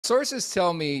sources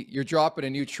tell me you're dropping a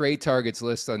new trade targets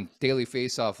list on Daily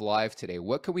Faceoff Live today.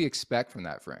 What could we expect from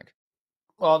that, Frank?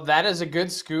 Well, that is a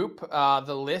good scoop.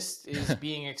 The list is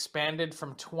being expanded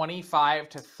from 25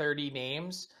 to 30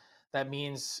 names. That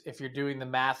means if you're doing the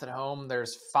math at home,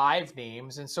 there's 5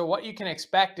 names. And so what you can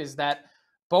expect is that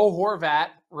Bo Horvat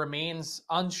remains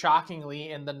unshockingly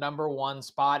in the number 1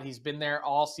 spot. He's been there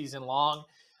all season long.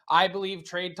 I believe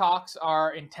trade talks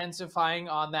are intensifying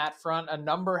on that front. A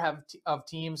number of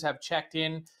teams have checked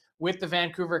in with the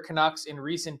Vancouver Canucks in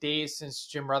recent days since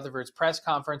Jim Rutherford's press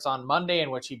conference on Monday, in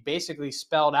which he basically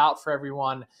spelled out for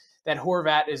everyone that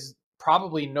Horvat is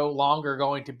probably no longer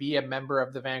going to be a member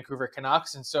of the Vancouver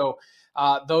Canucks. And so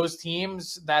those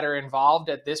teams that are involved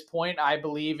at this point, I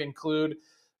believe, include,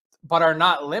 but are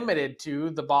not limited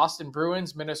to, the Boston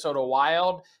Bruins, Minnesota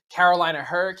Wild, Carolina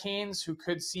Hurricanes, who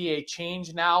could see a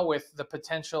change now with the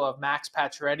potential of Max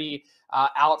Pacioretty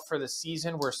out for the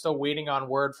season. We're still waiting on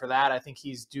word for that. I think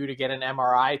he's due to get an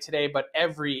MRI today, but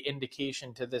every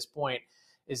indication to this point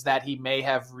is that he may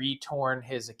have re-torn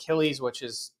his Achilles, which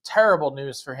is terrible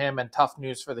news for him and tough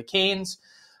news for the Canes.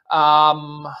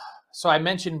 So I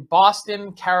mentioned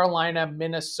Boston, Carolina,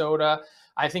 Minnesota.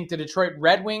 I think the Detroit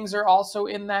Red Wings are also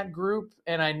in that group,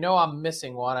 and I know I'm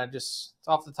missing one. It's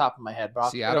off the top of my head, but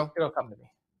Seattle? It'll come to me.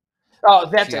 Oh,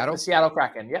 that's Seattle? it. The Seattle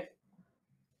Kraken. Yep.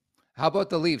 How about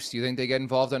the Leafs? Do you think they get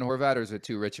involved on Horvat, or is it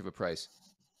too rich of a price?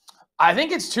 I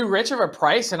think it's too rich of a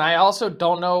price, and I also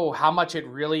don't know how much it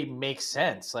really makes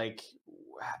sense. Like,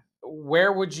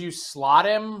 where would you slot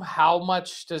him? How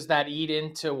much does that eat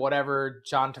into whatever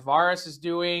John Tavares is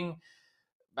doing?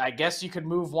 I guess you could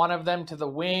move one of them to the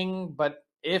wing, but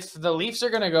if the Leafs are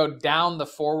going to go down the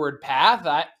forward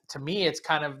path, to me, it's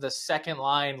kind of the second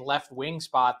line left wing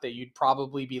spot that you'd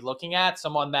probably be looking at.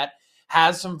 Someone that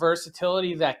has some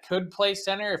versatility that could play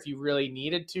center if you really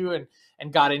needed to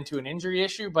and got into an injury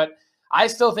issue. But I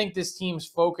still think this team's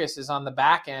focus is on the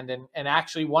back end. And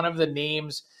actually, one of the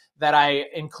names that I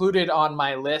included on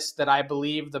my list that I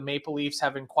believe the Maple Leafs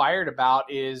have inquired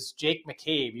about is Jake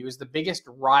McCabe. He was the biggest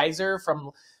riser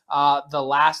from the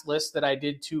last list that I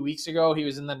did 2 weeks ago. He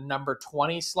was in the number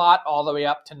 20 slot all the way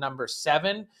up to number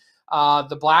 7.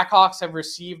 The Blackhawks have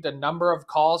received a number of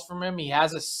calls from him. He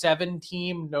has a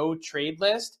 7-team no trade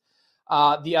list.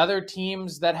 The other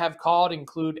teams that have called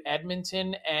include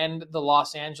Edmonton and the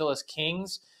Los Angeles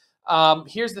Kings.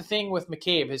 Here's the thing with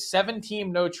McCabe, his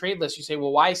 7-team no trade list. You say,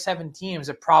 well, why 7 teams?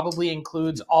 It probably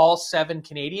includes all 7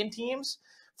 Canadian teams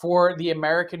for the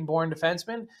American-born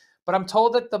defenseman. But I'm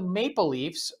told that the Maple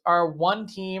Leafs are one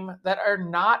team that are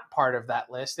not part of that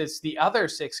list. It's the other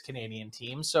 6 Canadian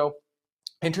teams. So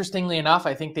interestingly enough,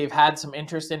 I think they've had some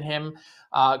interest in him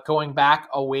going back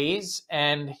a ways.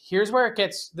 And here's where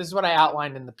this is what I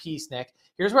outlined in the piece, Nick.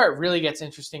 Here's where it really gets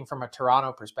interesting from a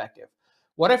Toronto perspective.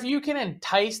 What if you can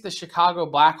entice the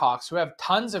Chicago Blackhawks, who have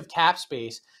tons of cap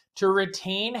space, to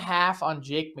retain half on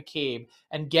Jake McCabe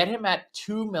and get him at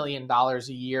 $2 million a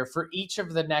year for each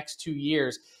of the next 2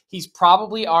 years? He's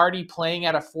probably already playing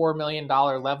at a $4 million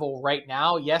level right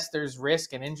now. Yes, there's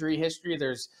risk and injury history.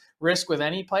 There's risk with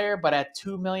any player, but at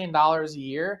 $2 million a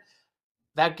year,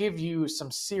 that gives you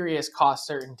some serious cost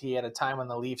certainty at a time when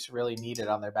the Leafs really need it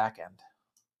on their back end.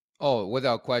 Oh,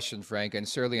 without question, Frank, and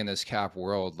certainly in this cap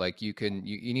world, like you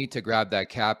need to grab that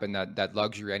cap and that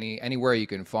luxury anywhere you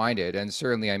can find it. And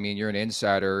certainly, I mean, you're an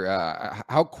insider.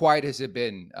 How quiet has it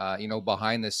been,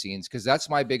 behind the scenes? Because that's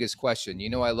my biggest question.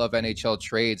 I love NHL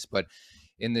trades, but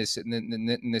in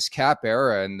this cap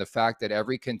era, and the fact that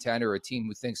every contender or team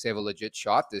who thinks they have a legit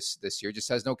shot this year just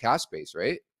has no cap space,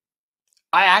 right?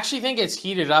 I actually think it's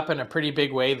heated up in a pretty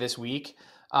big way this week.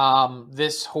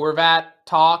 This Horvat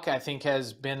talk, I think,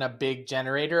 has been a big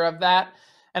generator of that.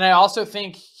 And I also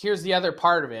think here's the other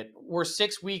part of it. We're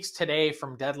 6 weeks today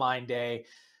from deadline day.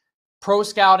 Pro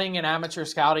scouting and amateur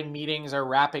scouting meetings are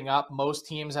wrapping up. Most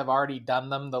teams have already done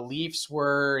them. The Leafs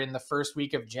were in the first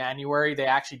week of January. They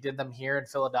actually did them here in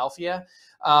Philadelphia.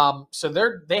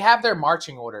 So they have their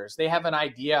marching orders. They have an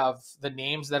idea of the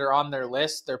names that are on their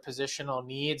list, their positional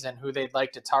needs, and who they'd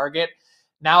like to target.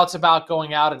 Now it's about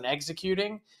going out and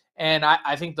executing. And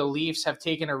I think the Leafs have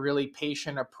taken a really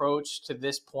patient approach to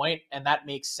this point, and that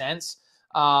makes sense.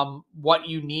 What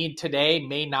you need today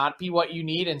may not be what you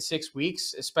need in 6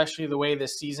 weeks, especially the way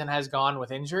this season has gone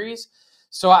with injuries.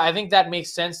 So I think that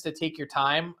makes sense to take your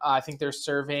time. I think they're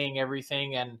surveying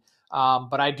everything.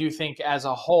 But I do think as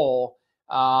a whole,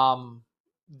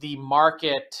 the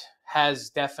market has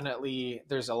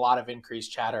there's a lot of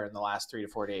increased chatter in the last 3 to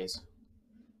 4 days.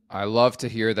 I love to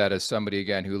hear that as somebody,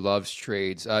 again, who loves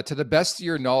trades. To the best of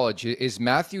your knowledge, is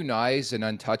Matthew Nyes an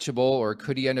untouchable, or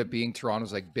could he end up being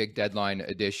Toronto's big deadline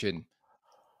addition?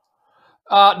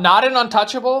 Not an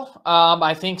untouchable.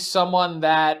 I think someone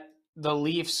that the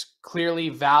Leafs clearly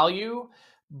value,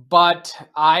 but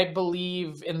I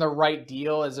believe in the right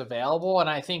deal is available. And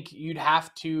I think you'd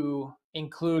have to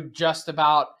include just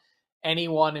about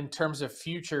anyone in terms of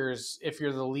futures if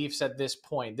you're the Leafs at this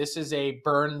point. This is a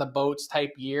burn the boats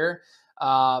type year.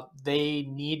 They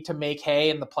need to make hay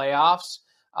in the playoffs.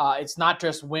 It's not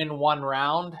just win one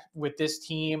round with this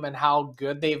team and how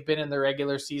good they've been in the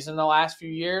regular season the last few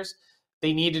years.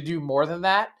 They need to do more than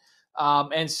that.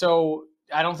 And so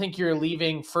I don't think you're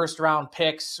leaving first round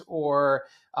picks or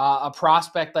a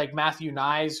prospect like Matthew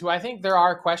Nyes, who I think there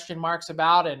are question marks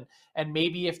about. And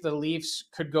maybe if the Leafs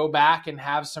could go back and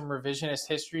have some revisionist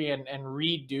history and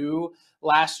redo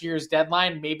last year's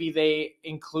deadline, maybe they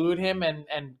include him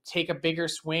and take a bigger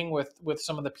swing with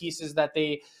some of the pieces that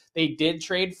they did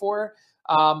trade for.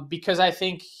 Because I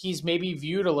think he's maybe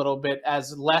viewed a little bit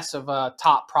as less of a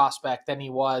top prospect than he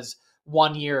was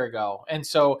 1 year ago. And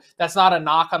so that's not a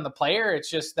knock on the player. It's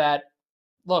just that,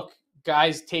 look,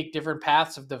 guys take different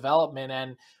paths of development,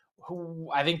 and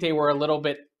I think they were a little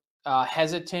bit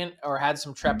hesitant or had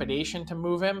some trepidation to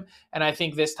move him. And I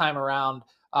think this time around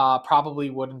probably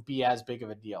wouldn't be as big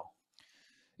of a deal.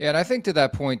 Yeah, and I think to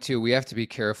that point too, we have to be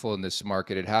careful in this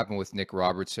market. It happened with Nick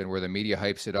Robertson, where the media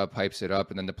hypes it up,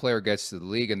 and then the player gets to the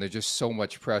league, and there's just so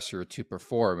much pressure to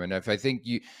perform. And if I think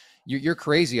you're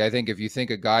crazy, I think, if you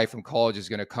think a guy from college is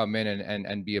going to come in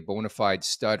and be a bona fide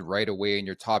stud right away in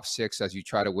your top six as you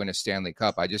try to win a Stanley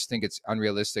Cup. I just think it's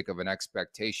unrealistic of an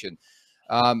expectation.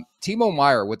 Timo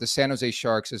Meier with the San Jose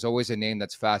Sharks is always a name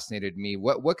that's fascinated me.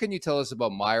 What can you tell us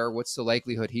about Meier? What's the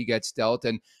likelihood he gets dealt,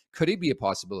 and could he be a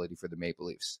possibility for the Maple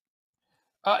Leafs?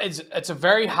 It's a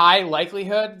very high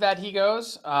likelihood that he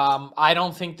goes. I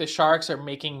don't think the Sharks are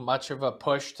making much of a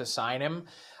push to sign him.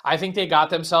 I think they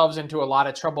got themselves into a lot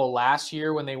of trouble last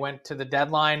year when they went to the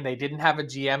deadline. They didn't have a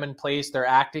GM in place. Their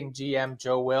acting GM,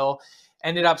 Joe Will,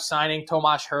 ended up signing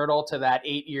Tomas Hertl to that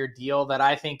 8-year deal that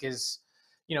I think is,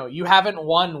 you haven't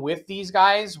won with these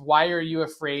guys. Why are you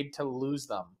afraid to lose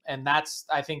them? And that's,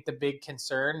 I think, the big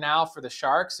concern now for the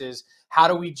Sharks is, how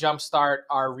do we jumpstart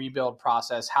our rebuild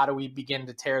process? How do we begin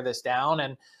to tear this down?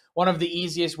 And one of the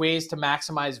easiest ways to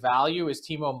maximize value is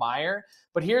Timo Meier.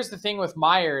 But here's the thing with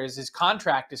Meier is his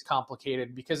contract is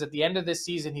complicated, because at the end of this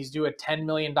season, he's due a $10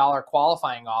 million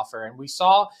qualifying offer. And we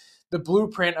saw the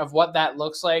blueprint of what that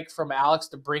looks like from Alex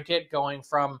DeBrincat going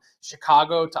from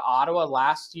Chicago to Ottawa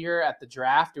last year at the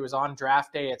draft. It was on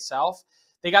draft day itself.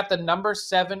 They got the number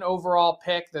 7 overall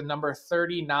pick, the number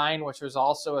 39, which was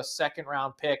also a second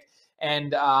round pick,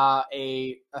 and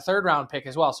a third round pick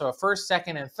as well. So a first,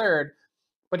 second, and third.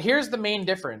 But here's the main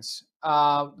difference.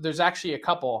 There's actually a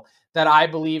couple that I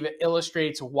believe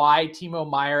illustrates why Timo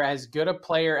Meier, as good a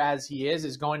player as he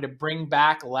is going to bring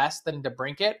back less than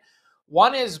DeBrincat.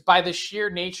 One is by the sheer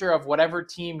nature of whatever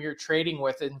team you're trading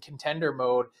with in contender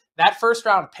mode, that first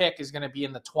round pick is going to be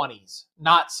in the 20s,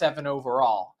 not 7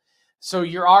 overall. So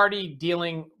you're already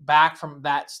dealing back from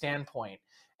that standpoint.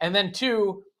 And then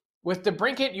 2, with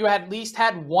DeBrincat, you at least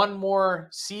had one more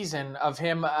season of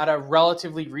him at a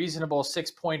relatively reasonable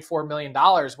 $6.4 million,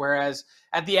 whereas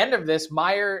at the end of this,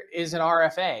 Meier is an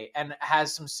RFA and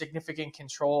has some significant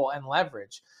control and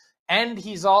leverage. And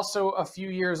he's also a few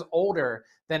years older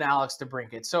than Alex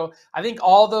DeBrincat. So I think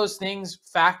all those things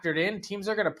factored in, teams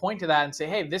are going to point to that and say,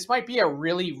 hey, this might be a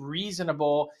really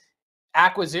reasonable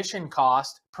acquisition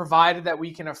cost, provided that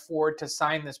we can afford to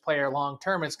sign this player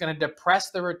long-term. It's going to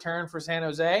depress the return for San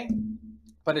Jose,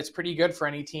 but it's pretty good for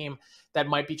any team that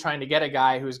might be trying to get a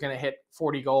guy who's going to hit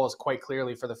 40 goals quite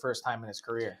clearly for the first time in his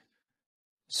career.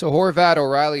 So Horvat,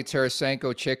 O'Reilly,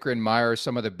 Tarasenko, Chychrun, Meier,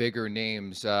 some of the bigger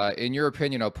names. In your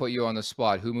opinion, I'll put you on the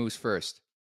spot. Who moves first?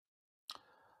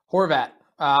 Horvat.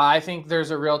 I think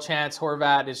there's a real chance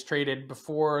Horvat is traded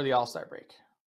before the All-Star break.